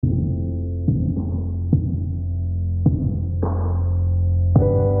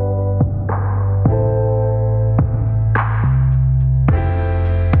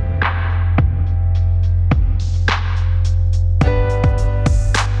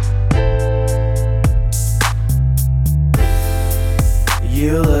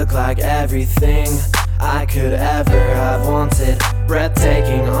look like everything I could ever have wanted.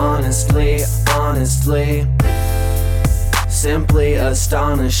 Breathtaking, honestly, honestly. Simply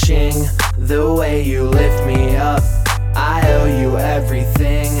astonishing, the way you lift me up. I owe you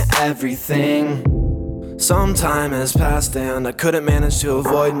everything, everything. Some time has passed and I couldn't manage to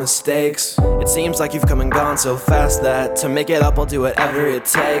avoid mistakes. It seems like you've come and gone so fast that to make it up I'll do whatever it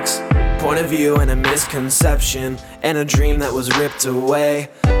takes. Point of view and a misconception, and a dream that was ripped away.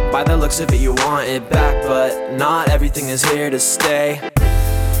 By the looks of it you want it back, but not everything is here to stay.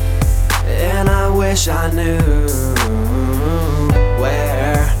 And I wish I knew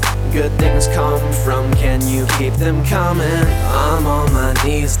where good things come from. Can you keep them coming? I'm on my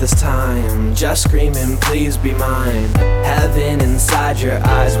knees this time, just screaming please be mine. Heaven inside your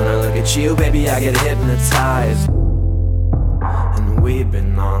eyes, when I look at you baby I get hypnotized. And we've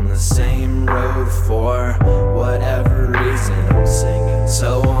been on the same road for whatever reason. I'm singing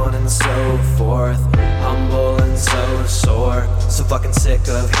so on and so forth, humble and so sore. So fucking sick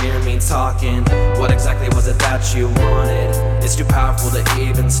of hearing me talking. What exactly was it that you wanted? It's too powerful to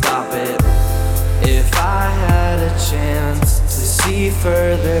even stop it. If I had a chance to see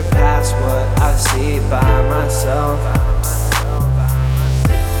further past what I see by myself,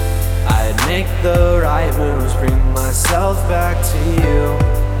 I'd make the right moves, bring myself back to you,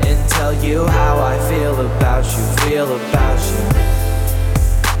 and tell you how I feel about you, feel about you.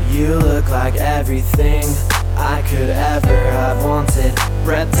 You look like everything I could ever have wanted.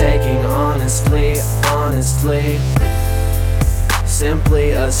 Breathtaking, honestly, honestly.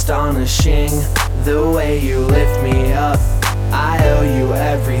 Simply astonishing, the way you lift me up. I owe you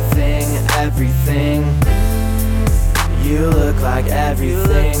everything, everything. You look like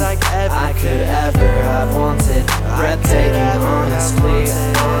everything I could ever have wanted. Breathtaking, honestly,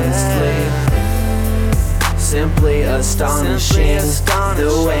 honestly. Simply astonishing,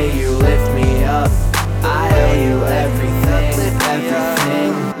 the way you lift me up. I owe you everything,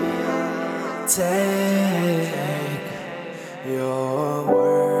 everything. Take your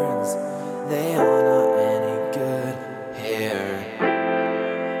words, they are not any good here.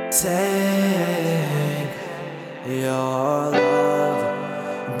 Take your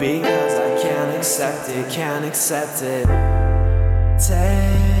love, because I can't accept it, can't accept it.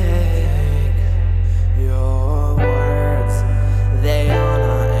 Take your words, they are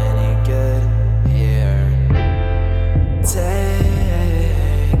not any good here.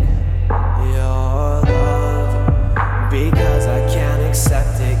 Take your love, because I can't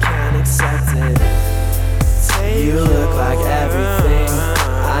accept it, can't accept it. You look like everything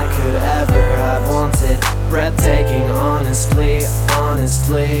I could ever have wanted. Breathtaking, honestly,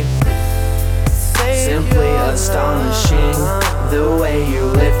 honestly. Simply astonishing, the way you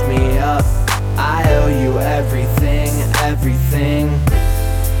lift me up. I owe you everything, everything.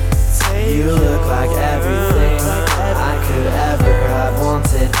 You look like everything I could ever have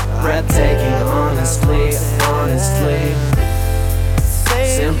wanted. Breathtaking, honestly, honestly.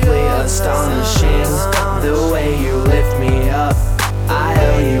 Simply astonishing, the way you lift me up. I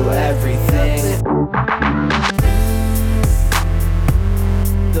owe you everything.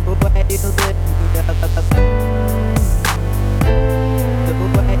 The way you lift me up. The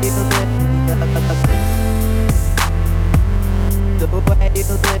way you lift me up. The way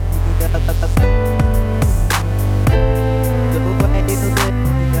you lift me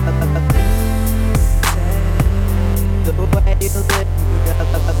up. The way you lift me up.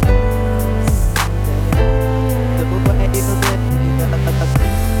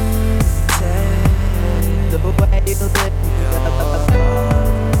 The way you lift me up.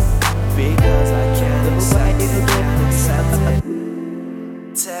 Because I can't accept it, can't accept it.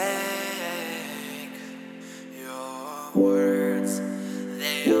 Take your words,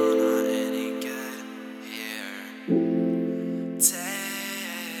 they are not any good here.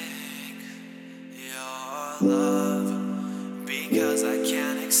 Take your love, because I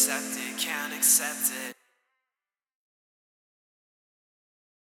can't accept it, can't accept it.